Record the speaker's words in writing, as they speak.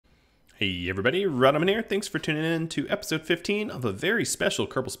Hey everybody, Rodman here. Thanks for tuning in to episode 15 of a very special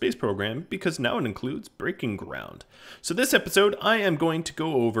Kerbal Space program because now it includes Breaking Ground. So this episode, I am going to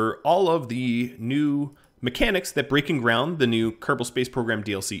go over all of the new mechanics that Breaking Ground, the new Kerbal Space Program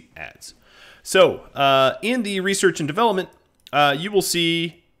DLC, adds. So in the research and development, you will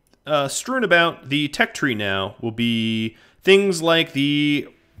see strewn about the tech tree now will be things like the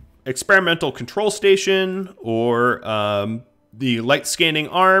experimental control station or the light scanning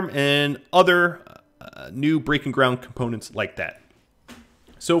arm and other new Breaking Ground components like that.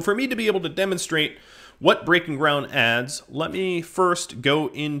 So for me to be able to demonstrate what Breaking Ground adds, let me first go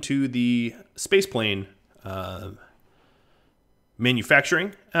into the spaceplane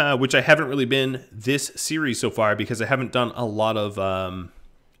manufacturing, which I haven't really been this series so far because I haven't done a lot of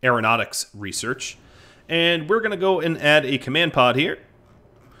aeronautics research. And we're going to go and add a command pod here,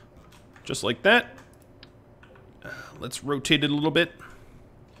 just like that. Let's rotate it a little bit.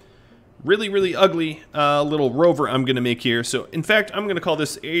 Really ugly little rover I'm going to make here. So, in fact, I'm going to call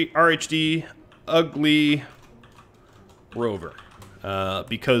this RHD Ugly Rover.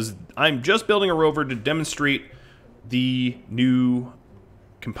 Because I'm just building a rover to demonstrate the new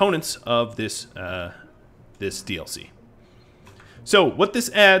components of this, this DLC. So, what this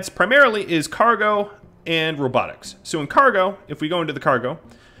adds primarily is cargo and robotics. So, in cargo, if we go into the cargo,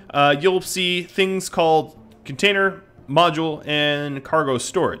 you'll see things called container, module, and cargo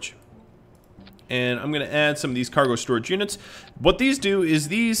storage. And I'm going to add some of these cargo storage units. What these do is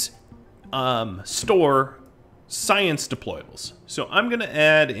these store science deployables. So I'm going to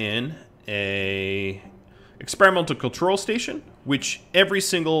add in a experimental control station, which every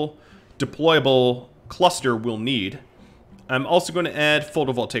single deployable cluster will need. I'm also going to add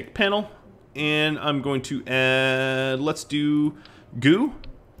photovoltaic panel, and I'm going to add, let's do goo.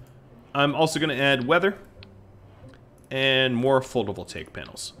 I'm also going to add weather and more photovoltaic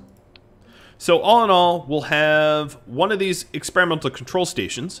panels. So all in all, we'll have one of these experimental control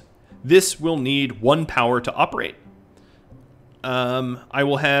stations. This will need 1 power to operate. I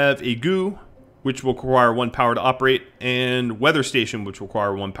will have a goo, which will require 1 power to operate, and weather station, which will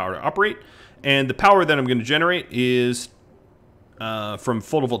require 1 power to operate. And the power that I'm going to generate is from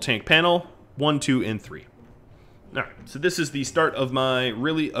photovoltaic panel 1, 2, and 3. All right, so this is the start of my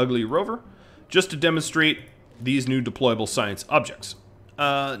really ugly rover, just to demonstrate these new deployable science objects.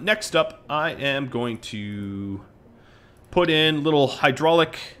 Next up, I am going to put in little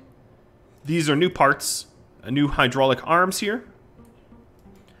hydraulic, these are new parts, new hydraulic arms here.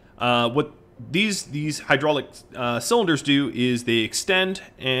 What these hydraulic cylinders do is they extend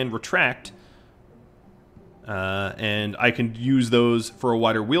and retract, and I can use those for a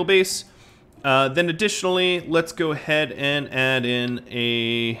wider wheelbase. Then additionally, let's go ahead and add in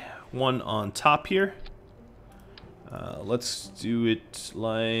a one on top here. Let's do it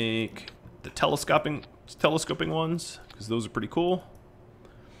like the telescoping ones, because those are pretty cool.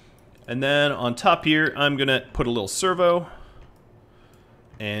 And then on top here, I'm going to put a little servo.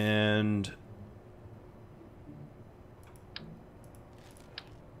 And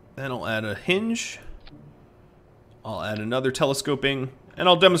then I'll add a hinge. I'll add another telescoping. And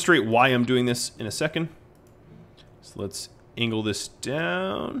I'll demonstrate why I'm doing this in a second. So let's angle this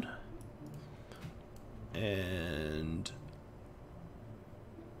down. And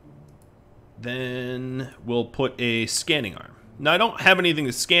then we'll put a scanning arm. Now I don't have anything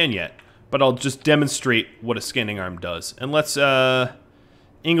to scan yet, but I'll just demonstrate what a scanning arm does. And let's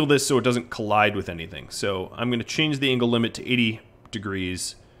angle this so it doesn't collide with anything. So I'm going to change the angle limit to 80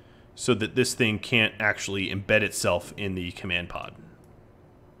 degrees so that this thing can't actually embed itself in the command pod.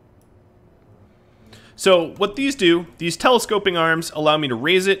 So what these do, these telescoping arms allow me to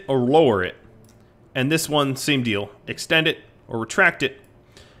raise it or lower it. And this one, same deal. Extend it or retract it.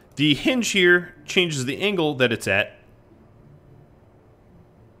 The hinge here changes the angle that it's at,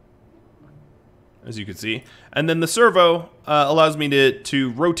 as you can see. And then the servo allows me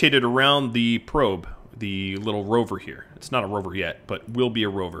to rotate it around the probe, the little rover here. It's not a rover yet, but will be a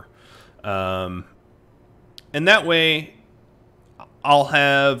rover. And that way, I'll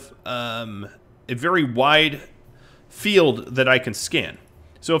have a very wide field that I can scan.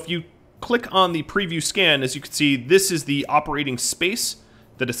 So if you click on the preview scan, as you can see, this is the operating space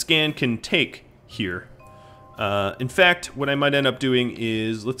that a scan can take here. In fact, what I might end up doing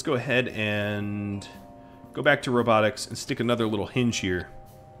is, let's go ahead and go back to robotics and stick another little hinge here.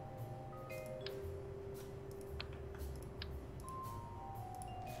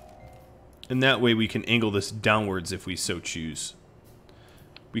 And that way we can angle this downwards if we so choose.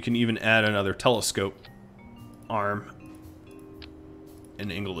 We can even add another telescope arm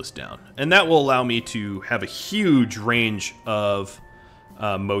and angle this down. And that will allow me to have a huge range of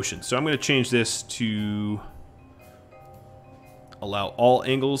motion. So I'm going to change this to allow all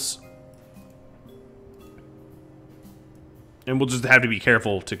angles. And we'll just have to be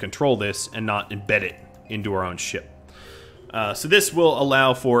careful to control this and not embed it into our own ship. So this will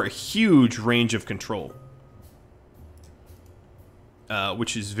allow for a huge range of control.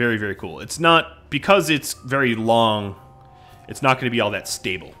 Which is very, very cool. It's not, because it's very long, it's not going to be all that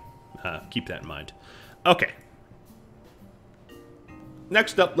stable. Keep that in mind. Okay.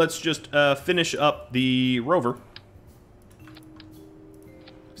 Next up, let's just finish up the rover.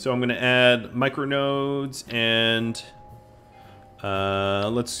 So I'm going to add micronodes and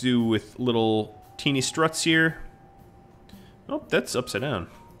let's do with little teeny struts here. Oh, that's upside down.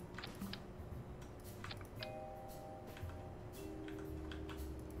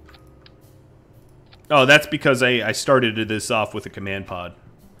 Oh, that's because I started this off with a command pod.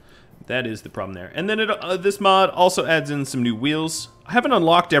 That is the problem there. And then this mod also adds in some new wheels. I haven't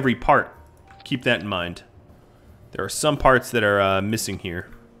unlocked every part. Keep that in mind. There are some parts that are missing here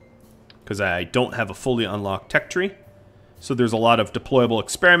because I don't have a fully unlocked tech tree. So there's a lot of deployable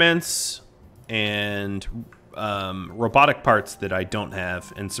experiments and robotic parts that I don't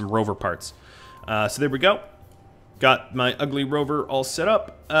have, and some rover parts. So there we go. Got my ugly rover all set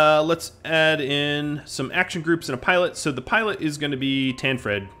up. Let's add in some action groups and a pilot. So the pilot is going to be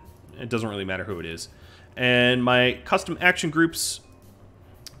Tanfred. It doesn't really matter who it is. And my custom action groups.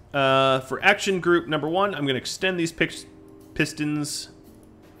 For action group number 1, I'm going to extend these pistons.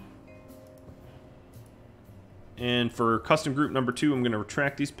 And for custom group number 2, I'm going to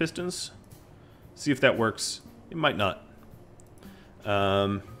retract these pistons. See if that works. It might not.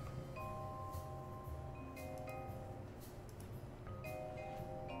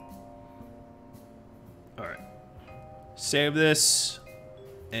 Alright. Save this.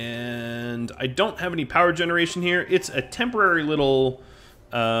 And I don't have any power generation here. It's a temporary little...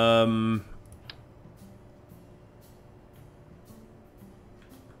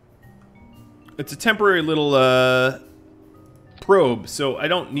 it's a temporary little probe, so I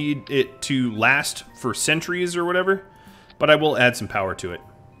don't need it to last for centuries or whatever, but I will add some power to it.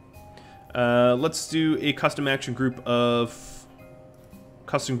 Let's do a custom group of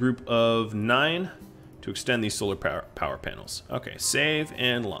 9 to extend these solar power panels. Okay, save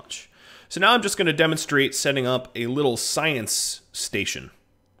and launch. So now I'm just going to demonstrate setting up a little science station.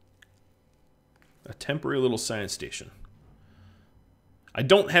 A temporary little science station. I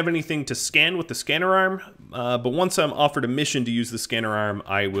don't have anything to scan with the scanner arm, but once I'm offered a mission to use the scanner arm,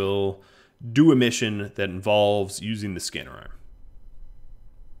 I will do a mission that involves using the scanner arm.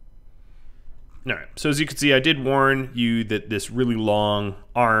 Alright, so as you can see, I did warn you that this really long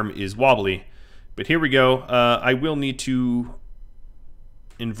arm is wobbly, but here we go. I will need to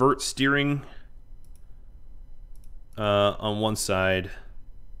invert steering on one side,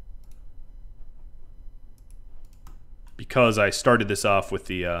 because I started this off with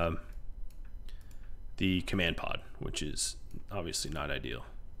the command pod, which is obviously not ideal.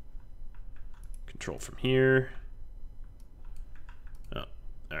 Control from here. Oh,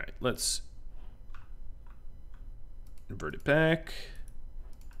 all right, let's invert it back.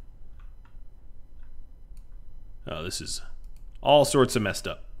 Oh, this is all sorts of messed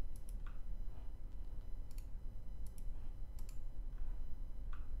up.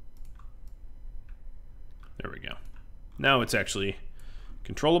 There we go. Now it's actually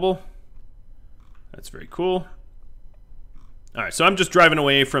controllable. That's very cool. All right, so I'm just driving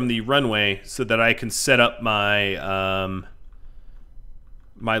away from the runway so that I can set up my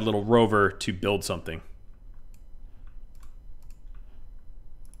my little rover to build something.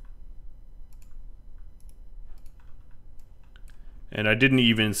 And I didn't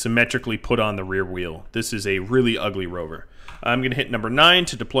even symmetrically put on the rear wheel. This is a really ugly rover. I'm going to hit number 9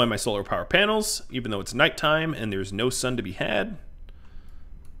 to deploy my solar power panels, even though it's nighttime and there's no sun to be had.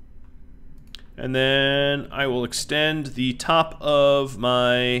 And then I will extend the top of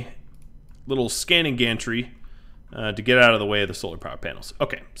my little scanning gantry to get out of the way of the solar power panels.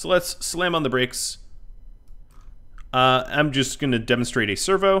 Okay, so let's slam on the brakes. I'm just going to demonstrate a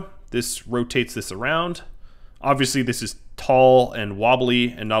servo. This rotates this around. Obviously, this is tall and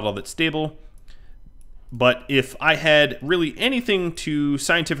wobbly and not all that stable. But if I had really anything to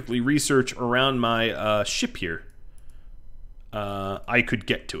scientifically research around my ship here, I could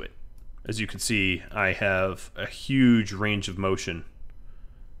get to it. As you can see, I have a huge range of motion.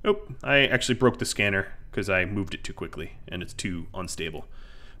 Oh, I actually broke the scanner because I moved it too quickly and it's too unstable.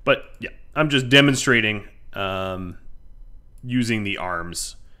 But yeah, I'm just demonstrating using the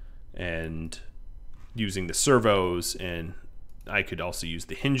arms and using the servos, and I could also use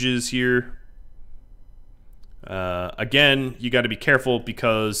the hinges here. Again, you got to be careful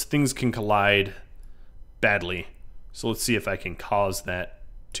because things can collide badly. So let's see if I can cause that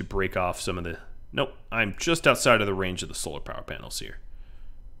to break off some of the... Nope, I'm just outside of the range of the solar power panels here.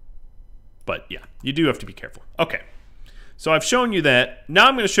 But yeah, you do have to be careful. Okay, so I've shown you that. Now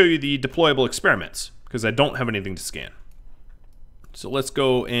I'm going to show you the deployable experiments because I don't have anything to scan. So let's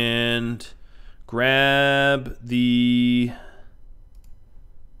go and grab the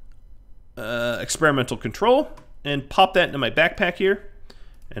experimental control and pop that into my backpack here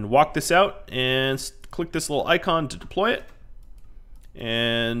and walk this out and click this little icon to deploy it.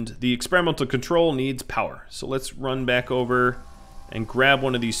 And the experimental control needs power. So let's run back over and grab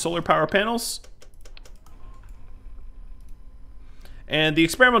one of these solar power panels. And the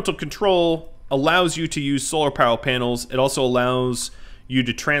experimental control allows you to use solar power panels. It also allows you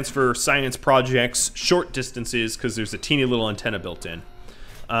to transfer science projects short distances because there's a teeny little antenna built in.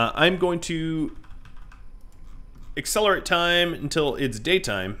 I'm going to accelerate time until it's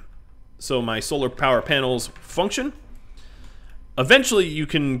daytime so my solar power panels function. Eventually you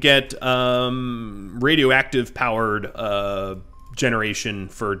can get radioactive powered generation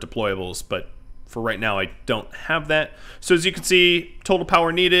for deployables, but for right now I don't have that. So as you can see, total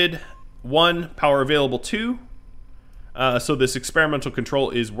power needed 1, power available 2. So this experimental control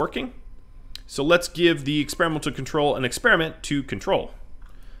is working. So let's give the experimental control an experiment to control.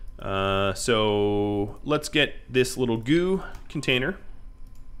 So let's get this little goo container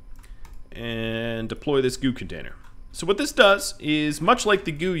and deploy this goo container. So what this does is, much like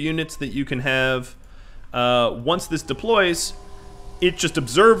the goo units that you can have, once this deploys, it just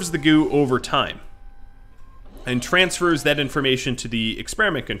observes the goo over time and transfers that information to the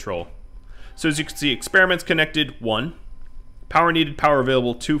experiment control. So as you can see, experiments connected 1, power needed, power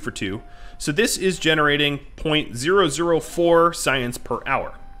available 2 for 2. So this is generating 0.004 science per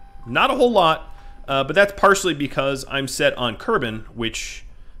hour. Not a whole lot, but that's partially because I'm set on Kerbal, which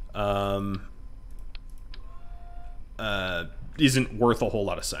isn't worth a whole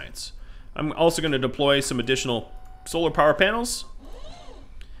lot of science. I'm also going to deploy some additional solar power panels.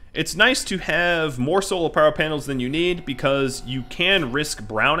 It's nice to have more solar power panels than you need because you can risk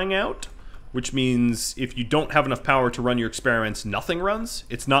browning out, which means if you don't have enough power to run your experiments, nothing runs.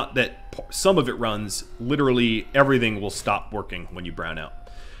 It's not that some of it runs, literally everything will stop working when you brown out.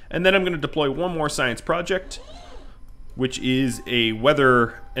 And then I'm going to deploy one more science project, which is a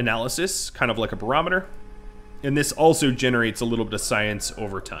weather analysis, kind of like a barometer. And this also generates a little bit of science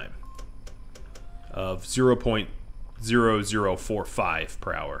over time of 0.0045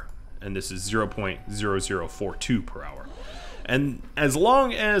 per hour. And this is 0.0042 per hour. And as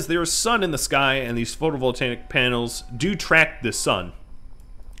long as there's sun in the sky and these photovoltaic panels do track the sun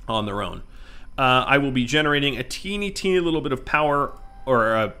on their own, I will be generating a teeny little bit of power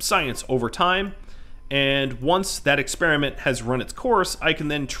or science over time. And once that experiment has run its course, I can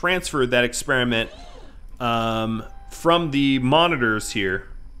then transfer that experiment from the monitors here,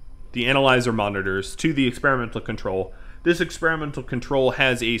 the analyzer monitors, to the experimental control. This experimental control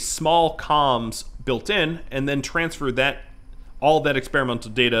has a small comms built in, and then transfer all that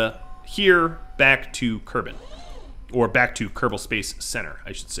experimental data here back to Kerbal, or back to Kerbal Space Center,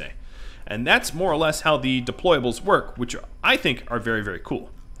 I should say. And that's more or less how the deployables work, which I think are very cool.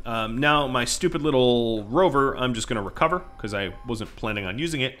 Now my stupid little rover, I'm just going to recover because I wasn't planning on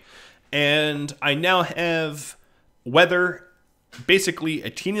using it. And I now have weather, basically a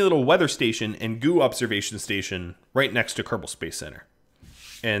teeny little weather station and goo observation station right next to Kerbal Space Center.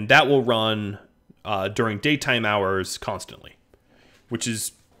 And that will run during daytime hours constantly, which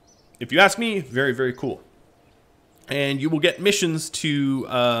is, if you ask me, very cool. And you will get missions to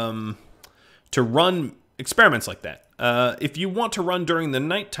run experiments like that. If you want to run during the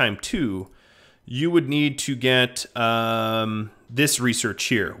nighttime too, you would need to get this research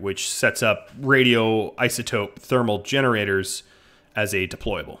here, which sets up radioisotope thermal generators as a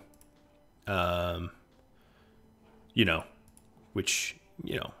deployable. Which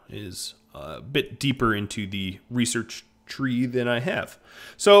is a bit deeper into the research tree than I have.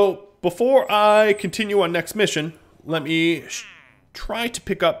 So before I continue on next mission, let me try to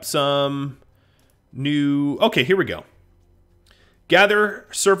pick up some new... Okay, here we go. Gather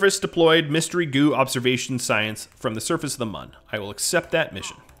surface deployed mystery goo observation science from the surface of the Mun. I will accept that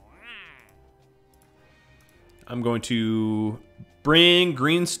mission. I'm going to bring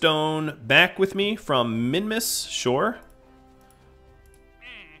Greenstone back with me from Minmus, sure.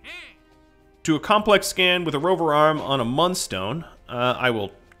 To a complex scan with a rover arm on a Munstone. I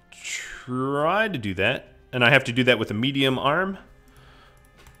will try to do that. And I have to do that with a medium arm.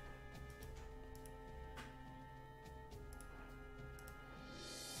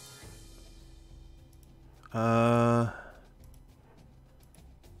 Goo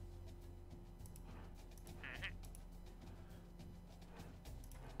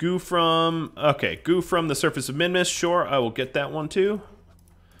from... Okay, goo from the surface of Minmus. Sure, I will get that one too.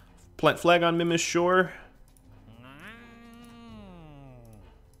 Plant flag on Minmus. Sure.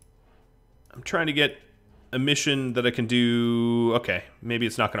 I'm trying to get a mission that I can do... Okay, maybe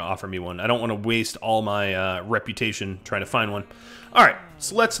it's not going to offer me one. I don't want to waste all my reputation trying to find one. Alright,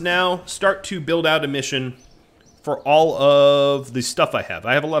 so let's now start to build out a mission for all of the stuff I have.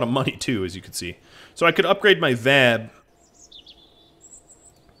 I have a lot of money too, as you can see. So I could upgrade my VAB...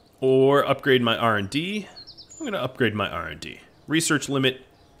 or upgrade my R&D. I'm going to upgrade my R&D. Research limit,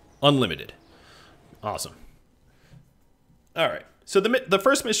 unlimited. Awesome. Alright, so the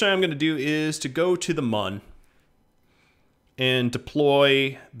first mission I'm going to do is to go to the MUN and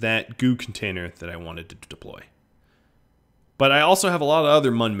deploy that goo container that I wanted to deploy. But I also have a lot of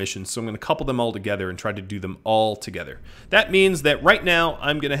other MUN missions, so I'm going to couple them all together and try to do them all together. That means that right now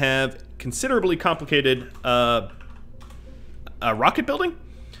I'm going to have considerably complicated rocket building.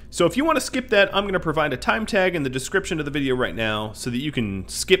 So if you want to skip that, I'm going to provide a time tag in the description of the video right now so that you can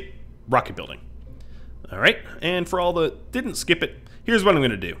skip rocket building. Alright, and for all that didn't skip it, here's what I'm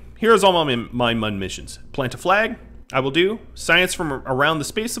going to do. Here's all my MUN missions. Plant a flag, I will do. Science from around the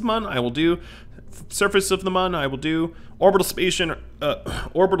space of MUN, I will do. Surface of the MUN, I will do. Orbital station,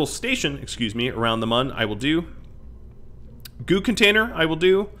 excuse me, around the MUN, I will do. Goo container, I will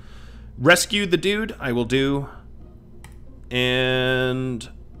do. Rescue the dude, I will do. And...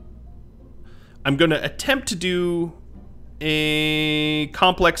 I'm going to attempt to do a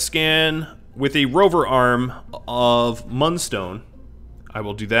complex scan with a rover arm of Munstone. I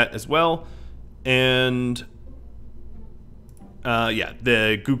will do that as well. And, yeah,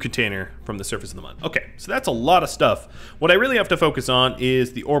 the goo container from the surface of the MUN. Okay, so that's a lot of stuff. What I really have to focus on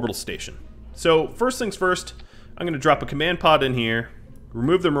is the orbital station. So, first things first, I'm going to drop a command pod in here,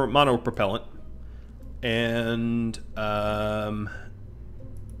 remove the monopropellant, and,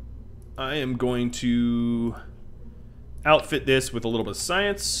 I am going to outfit this with a little bit of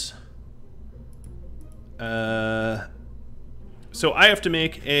science. So I have to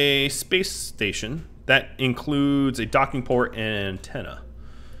make a space station that includes a docking port and antenna.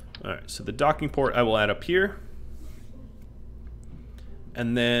 Alright, so the docking port I will add up here.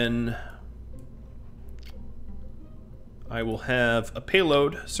 And then I will have a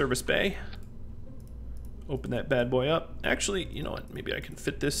payload service bay. Open that bad boy up. Actually, you know what? Maybe I can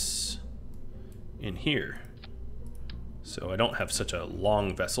fit this in here, so I don't have such a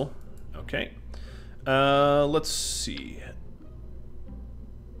long vessel. Okay. Let's see.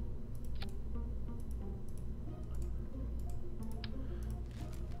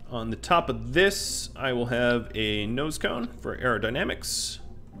 On the top of this, I will have a nose cone for aerodynamics.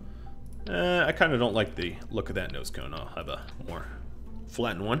 I kind of don't like the look of that nose cone. I'll have a more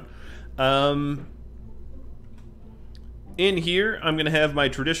flattened one. In here, I'm going to have my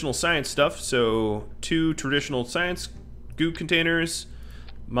traditional science stuff, so 2 traditional science goo containers,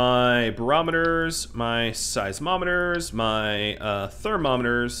 my barometers, my seismometers, my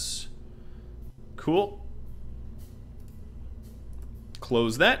thermometers. Cool.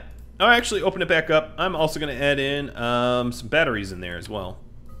 Close that. Oh, actually, open it back up. I'm also going to add in some batteries in there as well.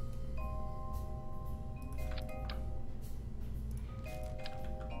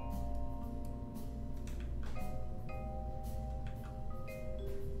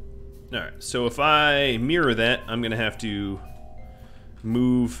 Alright, so if I mirror that, I'm going to have to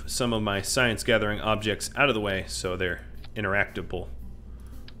move some of my science gathering objects out of the way so they're interactable.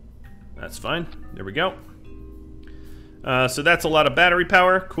 That's fine. There we go. So that's a lot of battery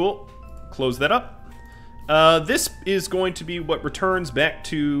power. Cool. Close that up. This is going to be what returns back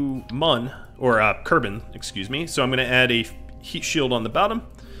to MUN, or Kerbal, excuse me. So I'm going to add a heat shield on the bottom.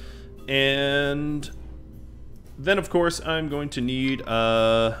 And then, of course, I'm going to need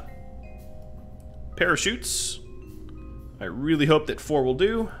parachutes. I really hope that 4 will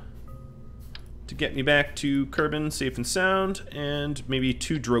do to get me back to Kerbal safe and sound, and maybe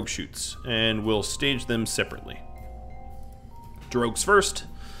 2 drogue chutes, and we'll stage them separately. Drogues first.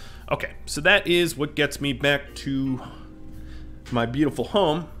 Okay, so that is what gets me back to my beautiful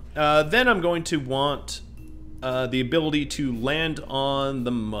home. Then I'm going to want the ability to land on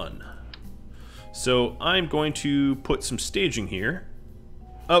the MUN. So I'm going to put some staging here.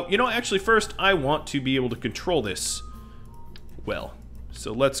 Oh, you know, actually first I want to be able to control this well.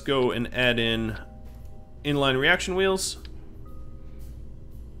 So let's go and add in inline reaction wheels.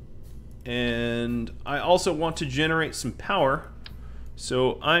 And I also want to generate some power.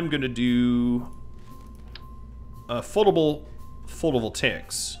 So I'm going to do foldable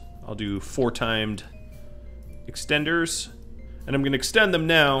photovoltaics. I'll do 4-timed extenders, and I'm going to extend them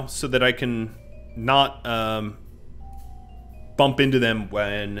now so that I can not bump into them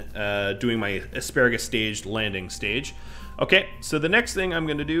when doing my asparagus staged landing stage. Okay, so the next thing I'm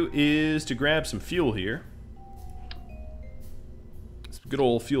going to do is to grab some fuel here. Some good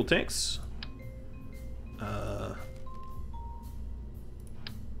old fuel tanks.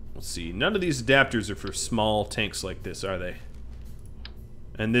 Let's see, none of these adapters are for small tanks like this, are they?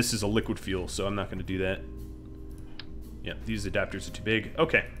 And this is a liquid fuel, so I'm not going to do that. Yeah, these adapters are too big.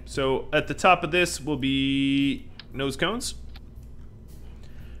 Okay, so at the top of this will be nose cones.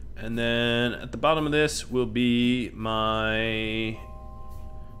 And then at the bottom of this will be my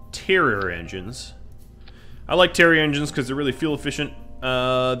Terrier engines. I like Terrier engines because they're really fuel efficient.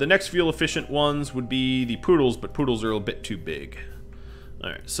 The next fuel efficient ones would be the Poodles, but Poodles are a bit too big.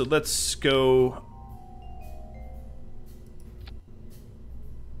 Alright, so let's go...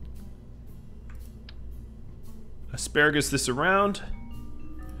 asparagus this around.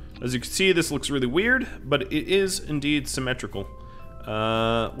 As you can see, this looks really weird, but it is indeed symmetrical.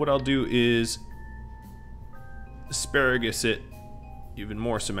 What I'll do is asparagus it even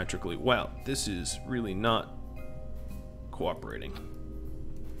more symmetrically. Wow, this is really not cooperating.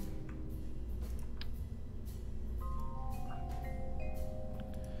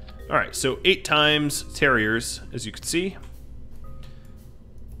 Alright, so 8 times Terriers, as you can see.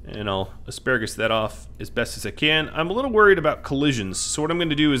 And I'll asparagus that off as best as I can. I'm a little worried about collisions, so what I'm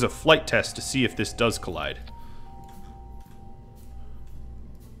going to do is a flight test to see if this does collide.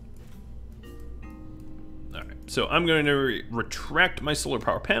 Alright, so I'm going to retract my solar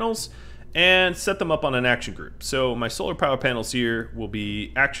power panels and set them up on an action group. So my solar power panels here will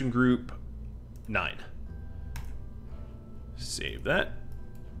be action group 9. Save that.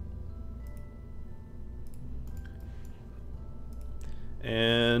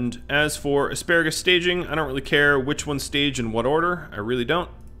 And as for asparagus staging, I don't really care which one stage in what order. I really don't.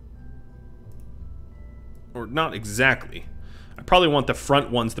 Or not exactly. I probably want the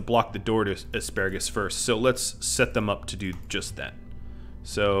front ones to block the door to asparagus first. So let's set them up to do just that.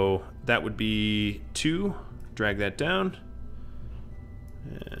 So that would be 2. Drag that down.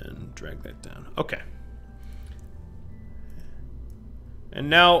 And drag that down. Okay. And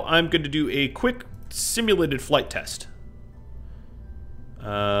now I'm going to do a quick simulated flight test. It's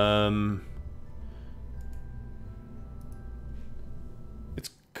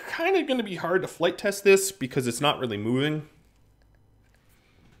kind of going to be hard to flight test this because it's not really moving.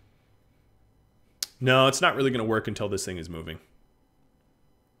 No, it's not really going to work until this thing is moving.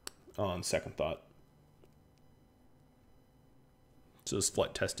 On second thought. So this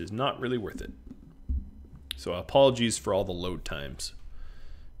flight test is not really worth it. So apologies for all the load times.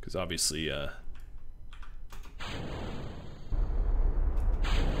 Because obviously,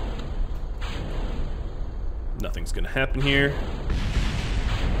 nothing's gonna happen here.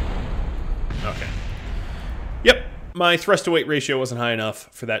 Okay. Yep, my thrust to weight ratio wasn't high enough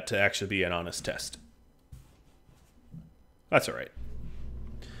for that to actually be an honest test. That's alright.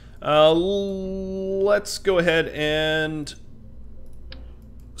 Let's go ahead and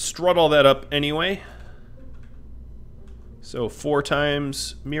strut all that up anyway. So 4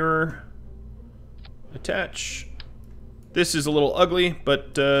 times mirror, attach. This is a little ugly,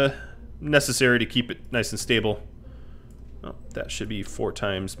 but necessary to keep it nice and stable. Oh, that should be 4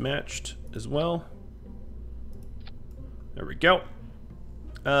 times matched as well. There we go.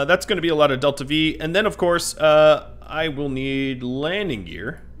 That's going to be a lot of delta V. And then, of course, I will need landing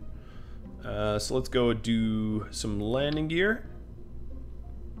gear. So let's go do some landing gear.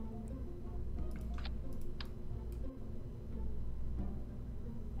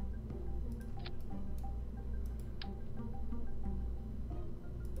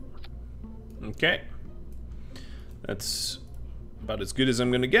 Okay. That's about as good as I'm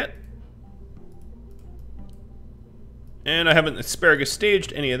going to get. And I haven't asparagus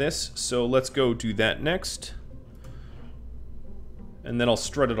staged any of this, so let's go do that next. And then I'll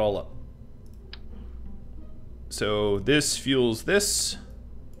strut it all up. So this fuels this.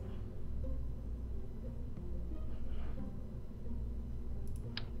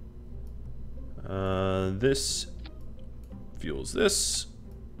 This fuels this.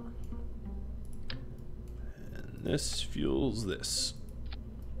 And this fuels this.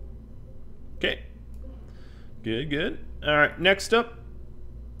 Okay. Good, good. Alright, next up,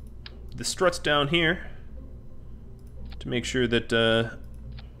 the struts down here to make sure that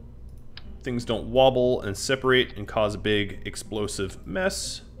things don't wobble and separate and cause a big explosive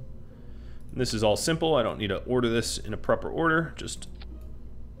mess. And this is all simple. I don't need to order this in a proper order. Just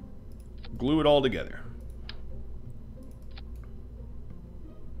glue it all together.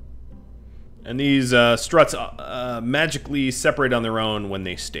 And these struts magically separate on their own when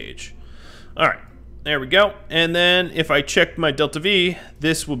they stage. All right, there we go. And then if I check my delta V,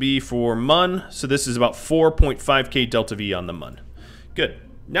 this will be for MUN. So this is about 4.5k delta V on the MUN. Good.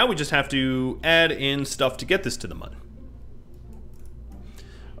 Now we just have to add in stuff to get this to the MUN.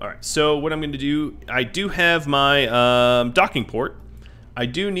 All right, so what I'm going to do, I do have my docking port. I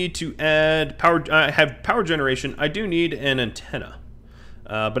do need to add power. I have power generation. I do need an antenna.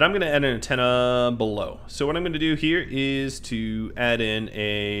 But I'm going to add an antenna below. So what I'm going to do here is to add in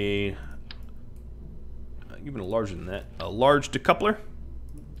a, even larger than that, a large decoupler.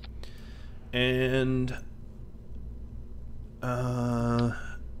 And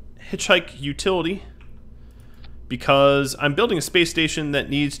hitchhike utility, because I'm building a space station that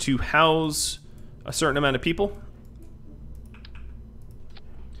needs to house a certain amount of people.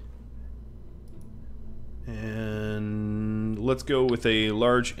 And let's go with a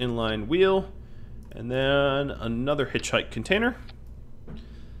large inline wheel, and then another hitchhike container.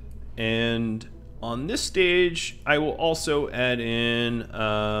 And on this stage, I will also add in,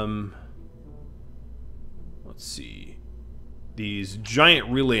 let's see, these giant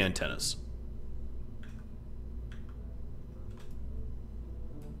relay antennas.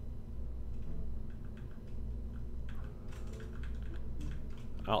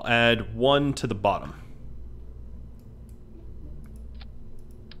 I'll add one to the bottom.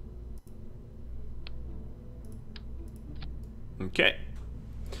 Okay.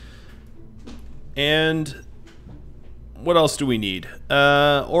 And what else do we need?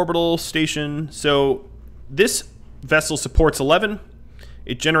 Orbital station. So this vessel supports 11.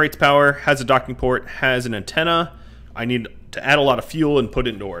 It generates power, has a docking port, has an antenna. I need to add a lot of fuel and put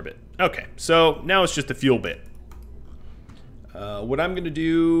it into orbit. Okay, so now it's just the fuel bit. What I'm going to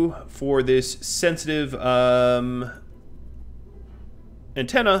do for this sensitive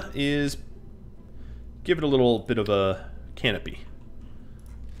antenna is give it a little bit of a canopy.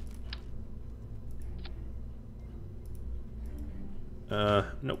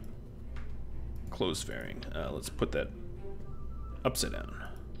 Nope. Closed fairing. Let's put that upside down.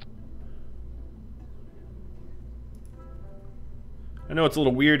 I know it's a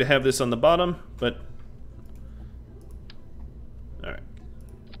little weird to have this on the bottom, but all right.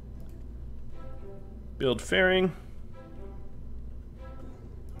 Build fairing.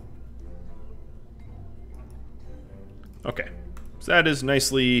 Okay, so that is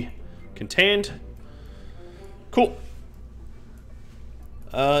nicely contained. Cool.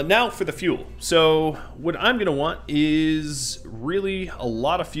 Now for the fuel. So what I'm going to want is really a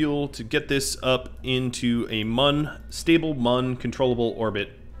lot of fuel to get this up into a MUN, stable MUN, controllable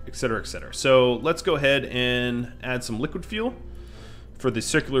orbit, etc., etc. So let's go ahead and add some liquid fuel for the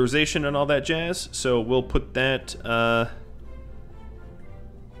circularization and all that jazz. So we'll put that,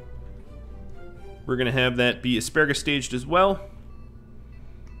 we're going to have that be asparagus staged as well.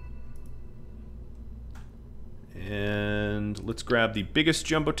 And let's grab the biggest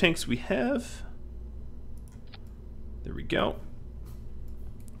jumbo tanks we have. There we go.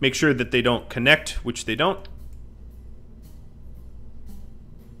 Make sure that they don't connect, which they don't.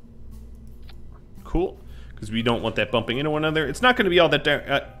 Cool, because we don't want that bumping into one another. It's not going to be all that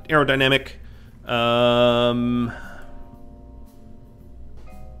aerodynamic. I'm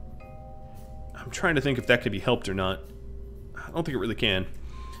trying to think if that could be helped or not. I don't think it really can.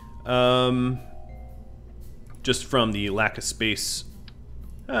 Just from the lack of space.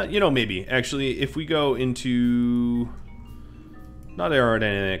 You know, maybe. Actually, if we go into... not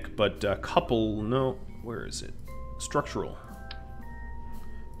aerodynamic, but couple... no, where is it? Structural.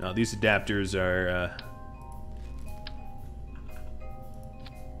 No, these adapters are...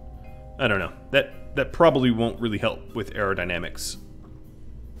 I don't know. That probably won't really help with aerodynamics.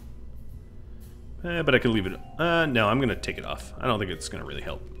 But I can leave it... no, I'm going to take it off. I don't think it's going to really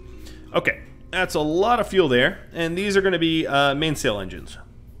help. Okay. That's a lot of fuel there, and these are going to be mainsail engines.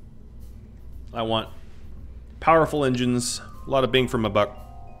 I want powerful engines, a lot of bang for my buck.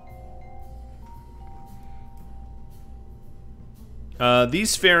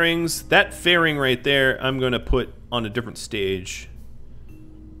 These fairings, that fairing right there, I'm going to put on a different stage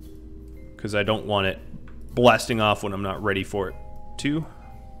because I don't want it blasting off when I'm not ready for it to.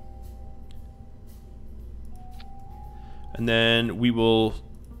 And then we will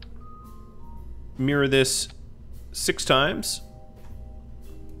mirror this 6 times.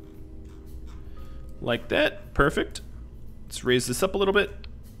 Like that. Perfect. Let's raise this up a little bit.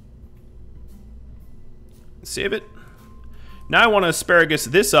 Save it. Now I want to asparagus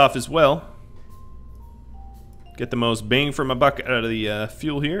this off as well. Get the most bang for my buck out of the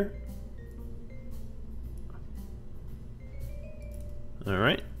fuel here.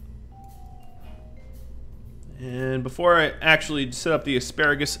 Alright. And before I actually set up the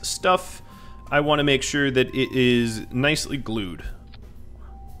asparagus stuff, I want to make sure that it is nicely glued.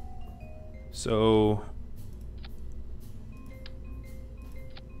 So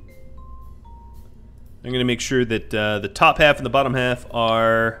I'm going to make sure that the top half and the bottom half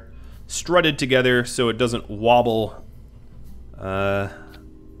are strutted together so it doesn't wobble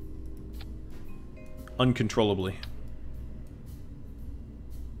uncontrollably.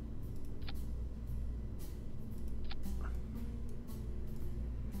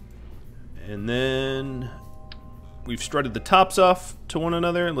 And then we've strutted the tops off to one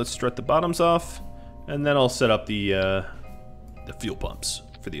another. Let's strut the bottoms off, and then I'll set up the fuel pumps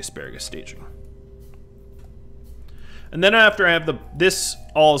for the asparagus staging. And then after I have this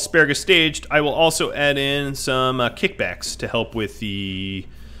all asparagus staged, I will also add in some kickbacks to help with the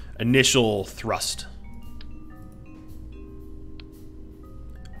initial thrust.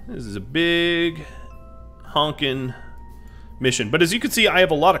 This is a big honkin' mission. But as you can see, I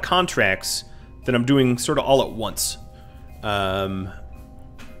have a lot of contracts that I'm doing sort of all at once.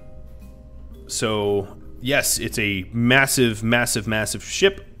 So yes, it's a massive, massive, massive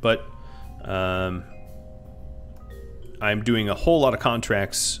ship, but I'm doing a whole lot of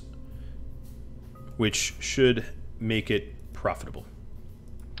contracts, which should make it profitable.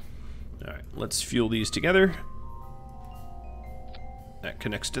 All right, let's fuel these together. That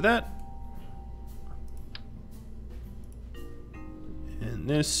connects to that. And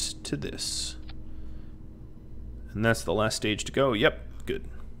this to this. And that's the last stage to go. Yep, good.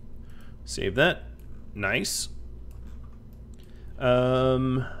 Save that. Nice.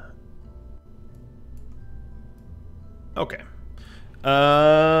 Okay.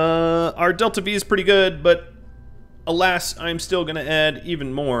 Our Delta V is pretty good, but alas, I'm still going to add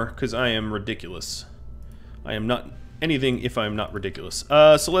even more because I am ridiculous. I am not anything if I'm not ridiculous.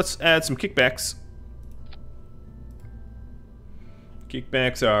 So let's add some kickbacks.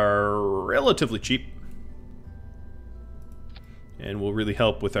 Kickbacks are relatively cheap and will really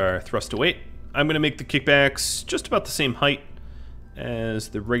help with our thrust to weight. I'm going to make the kickbacks just about the same height as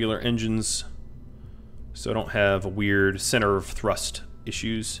the regular engines, so I don't have a weird center of thrust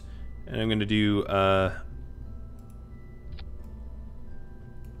issues. And I'm going to do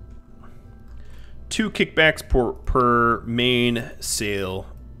 2 kickbacks per main sail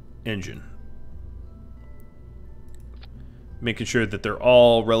engine, making sure that they're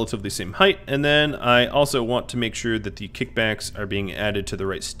all relatively same height. And then I also want to make sure that the kickbacks are being added to the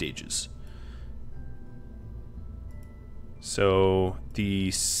right stages. So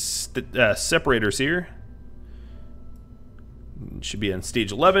the separators here should be on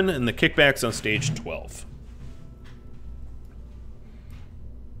stage 11 and the kickbacks on stage 12.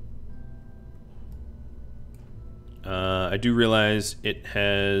 I do realize it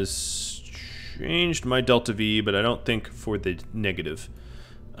has changed my Delta V, but I don't think for the negative.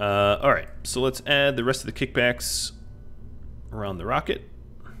 Alright, so let's add the rest of the kickbacks around the rocket.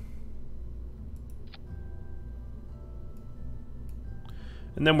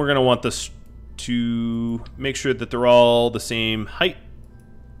 And then we're going to want this to make sure that they're all the same height.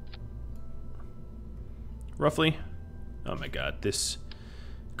 Roughly. Oh my god, this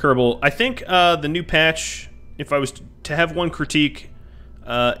Kerbal. I think the new patch, if I was to have one critique,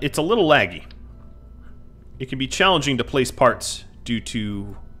 it's a little laggy. It can be challenging to place parts due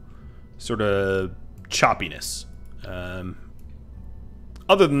to sort of choppiness.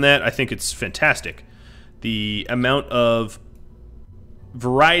 Other than that, I think it's fantastic. The amount of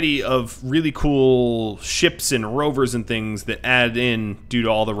variety of really cool ships and rovers and things that add in due to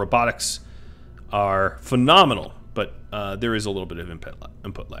all the robotics are phenomenal, but there is a little bit of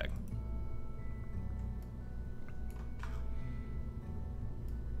input lag.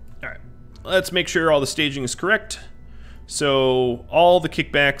 Alright, let's make sure all the staging is correct. So all the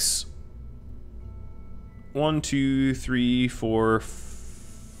kickbacks, 1, 2, 3, 4,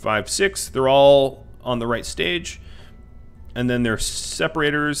 5, 6, they're all on the right stage. And then their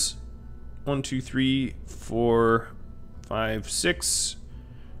separators, 1, 2, 3, 4, 5, 6,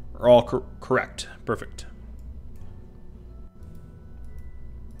 are all correct. Perfect.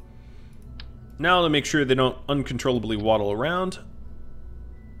 Now to make sure they don't uncontrollably waddle around.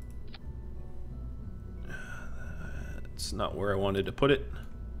 That's not where I wanted to put it.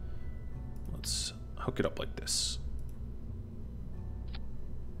 Let's hook it up like this.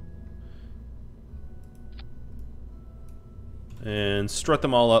 And strut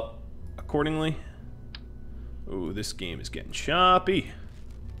them all up accordingly. Ooh, this game is getting choppy.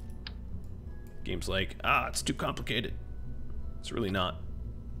 Game's like, it's too complicated. It's really not.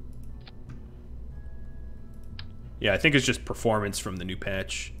 Yeah, I think it's just performance from the new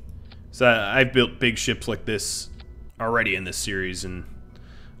patch. So I've built big ships like this already in this series, and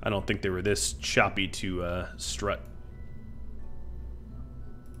I don't think they were this choppy to strut.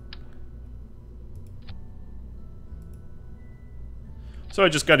 So I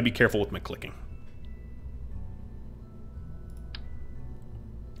just got to be careful with my clicking.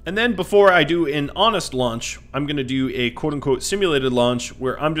 And then before I do an honest launch, I'm going to do a quote-unquote simulated launch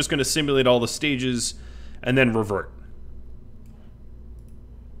where I'm just going to simulate all the stages and then revert.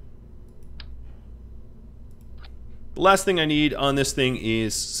 The last thing I need on this thing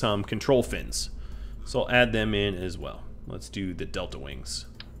is some control fins. So I'll add them in as well. Let's do the Delta wings.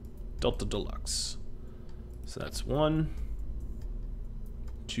 Delta Deluxe. So that's 1,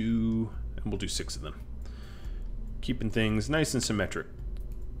 2, and we'll do 6 of them. Keeping things nice and symmetric.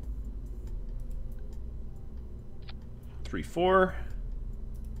 3, 4,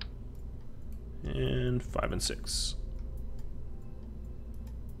 and 5 and 6.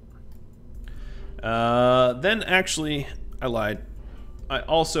 Then actually, I lied. I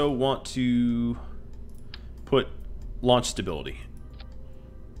also want to put launch stability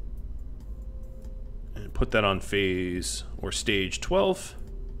and put that on phase or stage 12.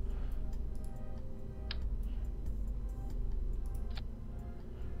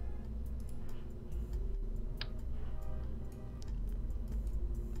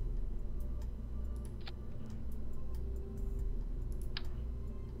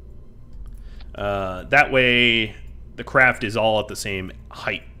 That way, the craft is all at the same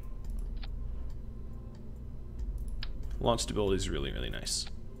height. Launch stability is really, really nice.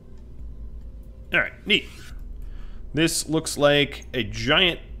 Alright, neat. This looks like a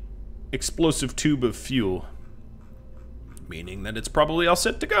giant explosive tube of fuel, meaning that it's probably all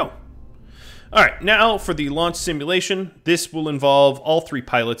set to go. Alright, now for the launch simulation. This will involve all 3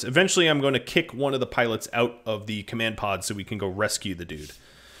 pilots. Eventually, I'm going to kick one of the pilots out of the command pod so we can go rescue the dude.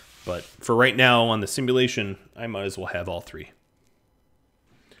 But for right now, on the simulation, I might as well have all 3.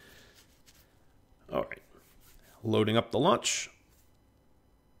 All right. Loading up the launch.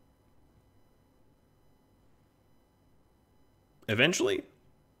 Eventually.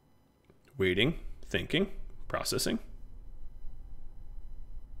 Waiting, thinking, processing.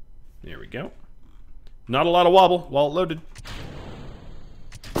 There we go. Not a lot of wobble while it loaded.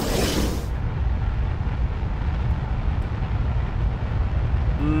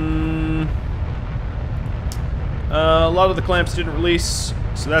 A lot of the clamps didn't release,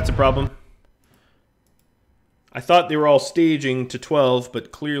 so that's a problem. I thought they were all staging to 12,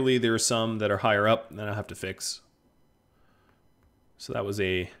 but clearly there are some that are higher up that I'll have to fix. So that was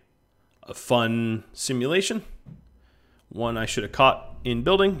a fun simulation. One I should have caught in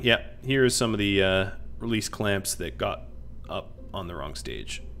building. Yeah, here's some of the release clamps that got up on the wrong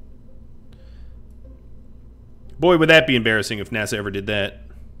stage. Boy, would that be embarrassing if NASA ever did that.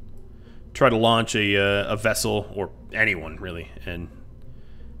 Try to launch a vessel, or anyone really, and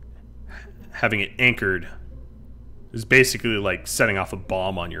having it anchored is basically like setting off a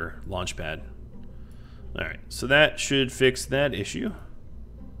bomb on your launch pad. Alright, so that should fix that issue.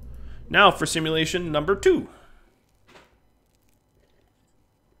 Now for simulation number 2.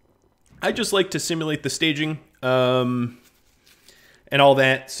 I just like to simulate the staging and all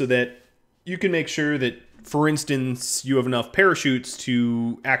that so that you can make sure that, for instance, you have enough parachutes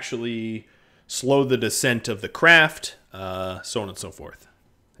to actually slow the descent of the craft, so on and so forth.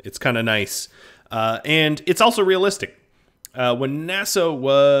 It's kind of nice. And it's also realistic. When NASA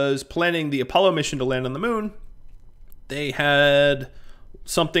was planning the Apollo mission to land on the moon, they had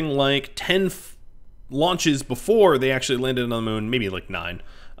something like 10 launches before they actually landed on the moon, maybe like 9.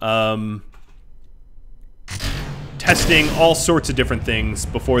 Testing all sorts of different things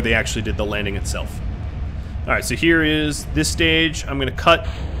before they actually did the landing itself. Alright, so here is this stage. I'm going to cut,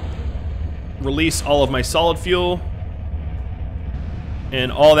 release all of my solid fuel,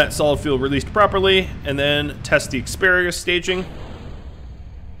 and all that solid fuel released properly, and then test the asparagus staging.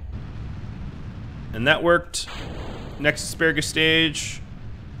 And that worked. Next asparagus stage.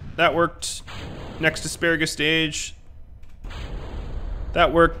 That worked. Next asparagus stage.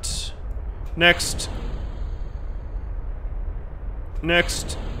 That worked. Next.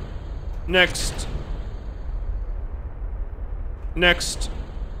 Next. Next. Next.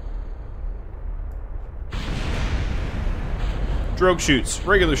 Drogue chutes,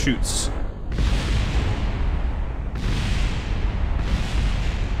 regular chutes.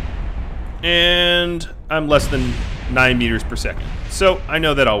 And I'm less than 9 meters per second. So I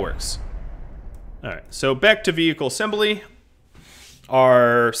know that all works. Alright, so back to vehicle assembly.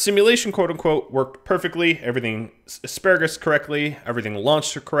 Our simulation, quote unquote, worked perfectly. Everything asparagus correctly. Everything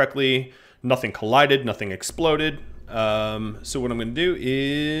launched correctly. Nothing collided, nothing exploded. So what I'm going to do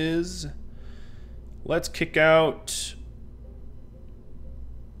is let's kick out.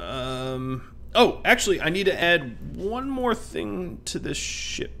 Oh, actually, I need to add one more thing to this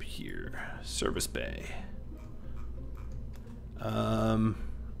ship here. Service bay. All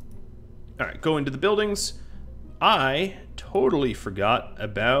right, go into the buildings. I totally forgot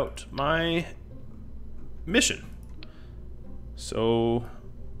about my mission. So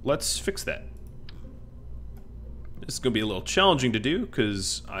let's fix that. This is going to be a little challenging to do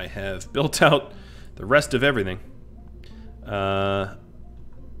because I have built out the rest of everything.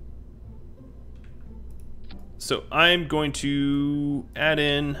 So I'm going to add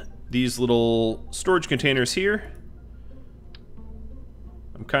in these little storage containers here.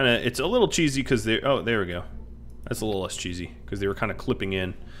 It's a little cheesy because they're, oh, there we go. That's a little less cheesy because they were kind of clipping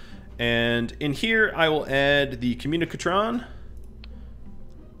in. And in here I will add the communicatron,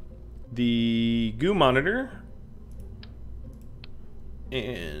 the goo monitor,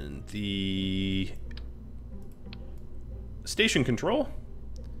 and the station control.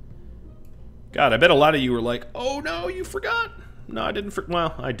 God, I bet a lot of you were like, oh no, you forgot. No, I didn't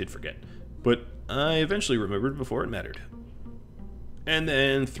well, I did forget. But I eventually remembered before it mattered. And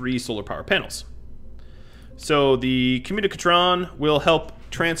then 3 solar power panels. So the communicatron will help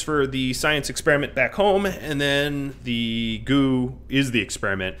transfer the science experiment back home, and then the goo is the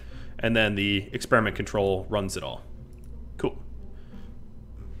experiment, and then the experiment control runs it all. Cool.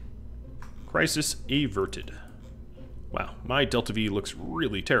 Crisis averted. Wow, my Delta V looks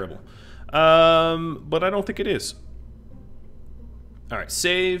really terrible. But I don't think it is. Alright,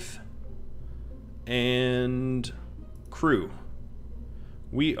 save. And crew.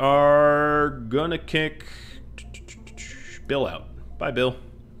 We are gonna kick Bill out. Bye, Bill.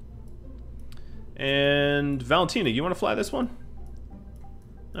 And Valentina, you want to fly this one?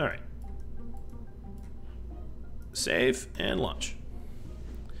 Alright. Save and launch.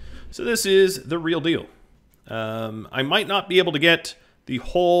 So this is the real deal. I might not be able to get the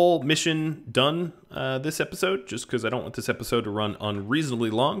whole mission done this episode, just because I don't want this episode to run unreasonably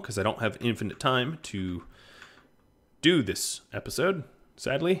long, because I don't have infinite time to do this episode,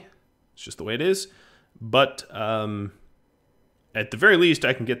 sadly. It's just the way it is. But at the very least,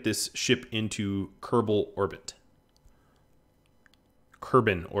 I can get this ship into Kerbal orbit.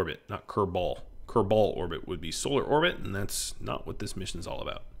 Kerbin orbit, not Kerbal. Kerbal orbit would be solar orbit, and that's not what this mission's all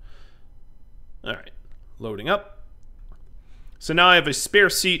about. Alright, loading up. So now I have a spare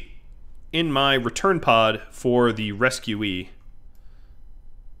seat in my return pod for the rescuee.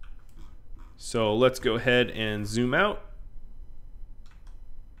 So let's go ahead and zoom out.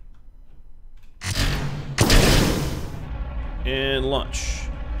 And launch.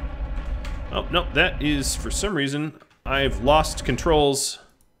 Oh, no, that is, for some reason, I've lost controls.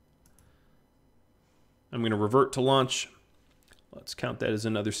 I'm going to revert to launch. Let's count that as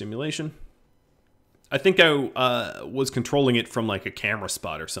another simulation. I think I was controlling it from like a camera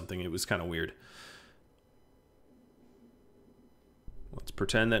spot or something. It was kind of weird. Let's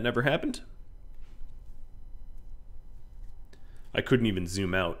pretend that never happened. I couldn't even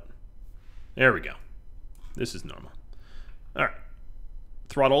zoom out. There we go. This is normal. All right.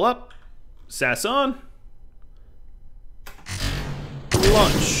 Throttle up. SAS on.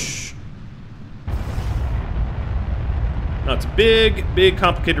 Launch. Now it's a big, big,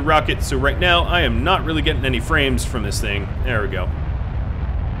 complicated rocket, so right now I am not really getting any frames from this thing. There we go.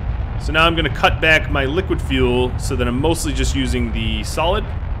 So now I'm going to cut back my liquid fuel so that I'm mostly just using the solid.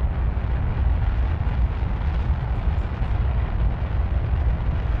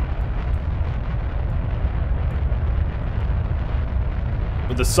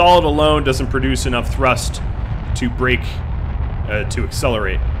 But the solid alone doesn't produce enough thrust to brake, to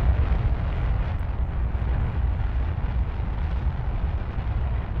accelerate.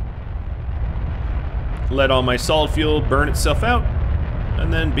 Let all my solid fuel burn itself out,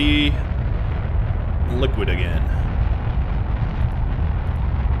 and then be liquid again.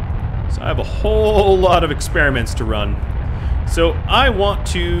 So I have a whole lot of experiments to run. So I want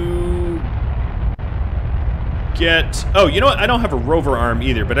to get... Oh, you know what? I don't have a rover arm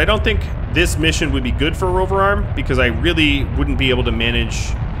either, but I don't think this mission would be good for a rover arm, because I really wouldn't be able to manage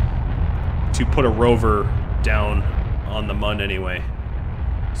to put a rover down on the Mun anyway.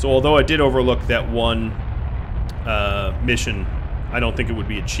 So although I did overlook that one mission, I don't think it would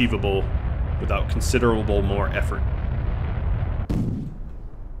be achievable without considerable more effort.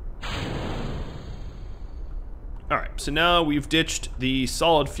 Alright, so now we've ditched the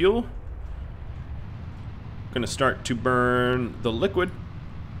solid fuel. Gonna start to burn the liquid.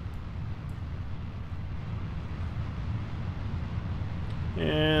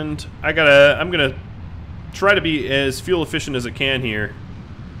 And I'm gonna try to be as fuel efficient as it can here.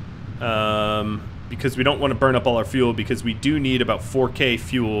 Because we don't want to burn up all our fuel, because we do need about 4K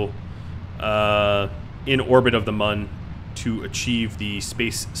fuel in orbit of the Mun to achieve the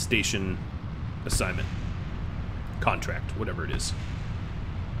space station assignment. Contract, whatever it is.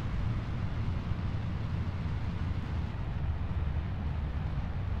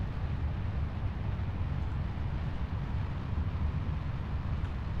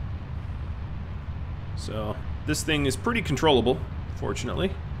 So, this thing is pretty controllable,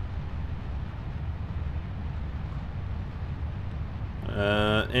 fortunately.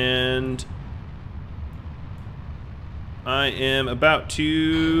 And I am about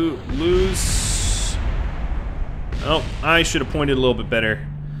to lose... Oh, I should have pointed a little bit better.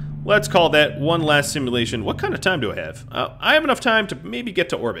 Let's call that one last simulation. What kind of time do I have? I have enough time to maybe get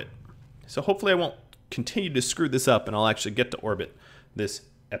to orbit. So hopefully I won't continue to screw this up and I'll actually get to orbit this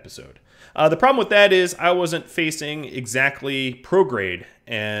episode. The problem with that is I wasn't facing exactly prograde,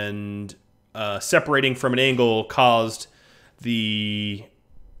 and separating from an angle caused the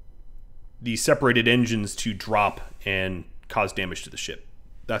separated engines to drop and cause damage to the ship.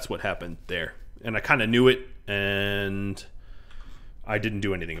 That's what happened there. And I kind of knew it, and I didn't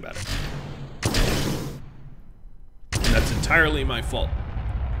do anything about it. And that's entirely my fault.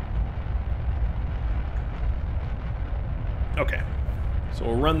 Okay. So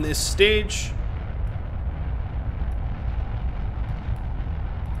we'll run this stage.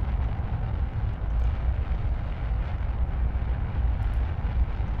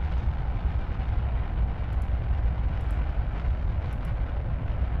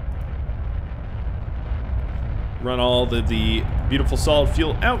 Run all the beautiful solid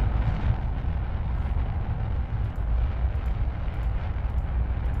fuel out.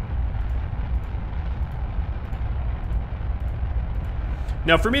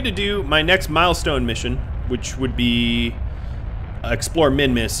 Now, for me to do my next milestone mission, which would be explore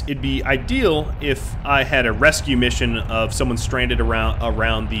Minmus, it'd be ideal if I had a rescue mission of someone stranded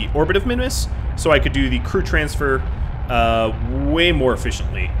around the orbit of Minmus, so I could do the crew transfer way more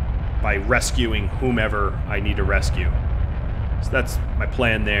efficiently by rescuing whomever I need to rescue. So that's my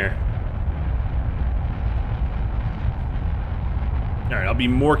plan there. Alright, I'll be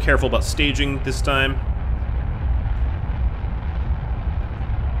more careful about staging this time.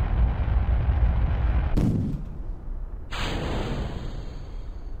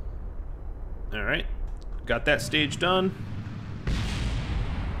 Alright, got that stage done.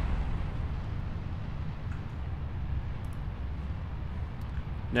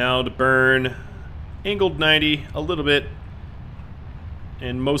 Now to burn angled 90 a little bit,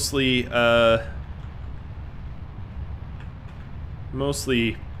 and mostly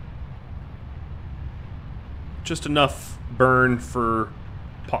just enough burn for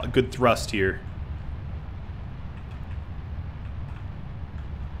good thrust here.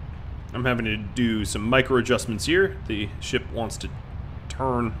 I'm having to do some micro adjustments here. The ship wants to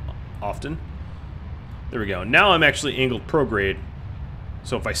turn often. There we go. Now I'm actually angled prograde.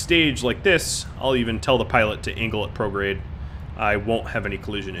 So if I stage like this, I'll even tell the pilot to angle at prograde. I won't have any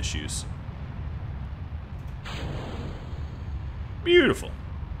collision issues. Beautiful.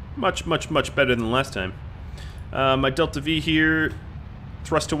 Much, much, much better than last time. My delta V here,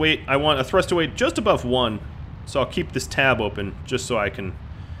 thrust to weight. I want a thrust to weight just above 1. So I'll keep this tab open just so I can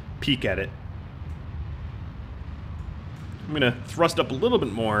peek at it. I'm going to thrust up a little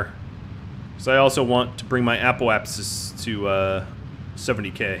bit more, because I also want to bring my apoapsis to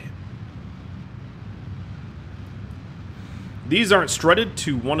 70K. These aren't strutted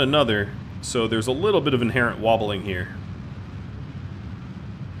to one another, so there's a little bit of inherent wobbling here.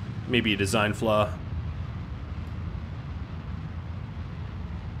 Maybe a design flaw.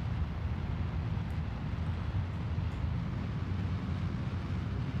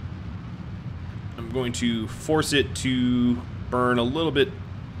 I'm going to force it to burn a little bit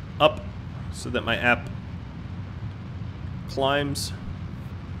up so that my app climbs.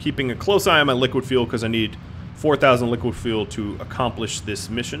 Keeping a close eye on my liquid fuel because I need 4,000 liquid fuel to accomplish this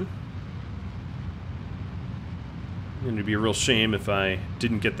mission. And it'd be a real shame if I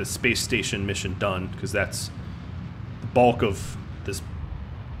didn't get the space station mission done, because that's the bulk of this.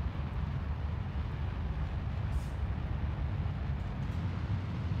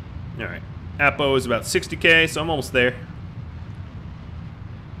 Alright. Apo is about 60K, so I'm almost there.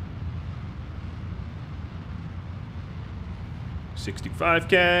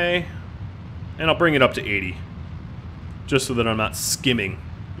 $65K, and I'll bring it up to 80, just so that I'm not skimming,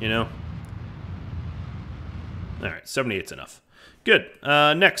 you know? Alright, 78's enough. Good.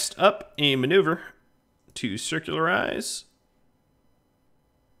 Next up, a maneuver to circularize.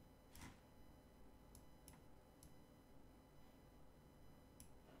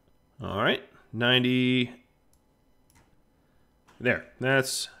 All right, 90. There,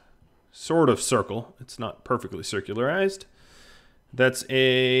 that's sort of circle. It's not perfectly circularized. That's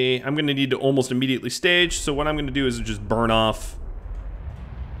a, I'm going to need to almost immediately stage, so what I'm going to do is just burn off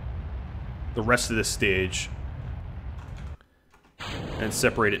the rest of this stage and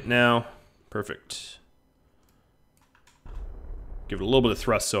separate it now. Perfect. Give it a little bit of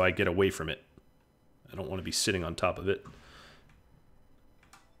thrust so I get away from it. I don't want to be sitting on top of it.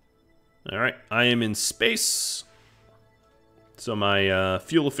 Alright, I am in space. So my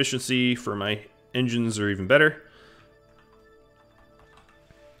fuel efficiency for my engines are even better.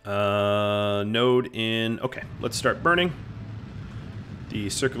 Node in... Okay, let's start burning. The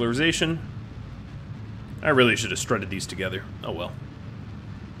circularization. I really should have strutted these together. Oh well.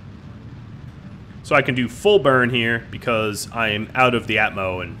 So I can do full burn here because I am out of the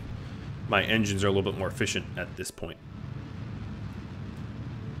Atmo and my engines are a little bit more efficient at this point.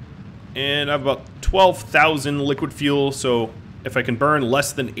 And I have about 12,000 liquid fuel, so if I can burn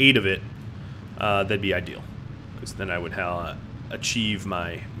less than 8 of it, that'd be ideal. Because then I would achieve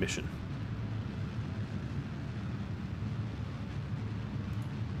my mission.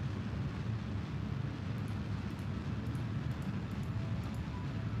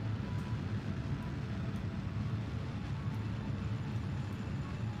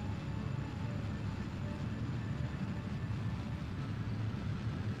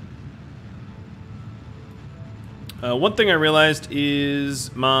 One thing I realized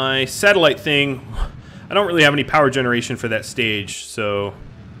is my satellite thing, I don't really have any power generation for that stage, so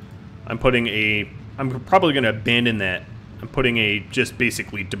I'm probably going to abandon that. I'm putting a just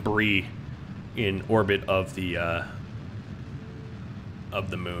basically debris in orbit of the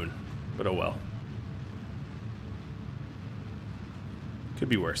moon, but oh well. Could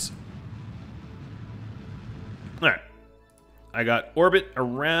be worse. Alright, I got orbit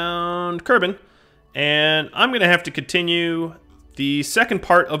around Kerbal. And I'm going to have to continue the second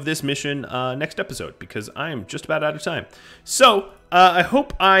part of this mission next episode because I am just about out of time. So, I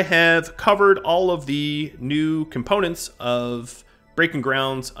hope I have covered all of the new components of Breaking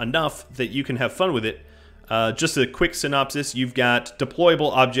Grounds enough that you can have fun with it. Just a quick synopsis, you've got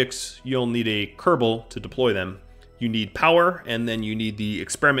deployable objects. You'll need a Kerbal to deploy them. You need power, and then you need the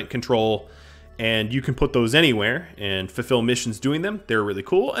experiment control. And you can put those anywhere and fulfill missions doing them. They're really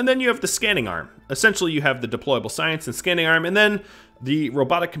cool. And then you have the scanning arm. Essentially, you have the deployable science and scanning arm, and then the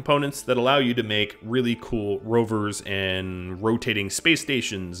robotic components that allow you to make really cool rovers and rotating space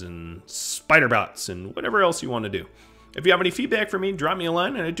stations and spider bots and whatever else you want to do. If you have any feedback for me, drop me a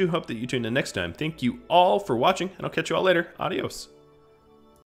line, and I do hope that you tune in next time. Thank you all for watching, and I'll catch you all later. Adios.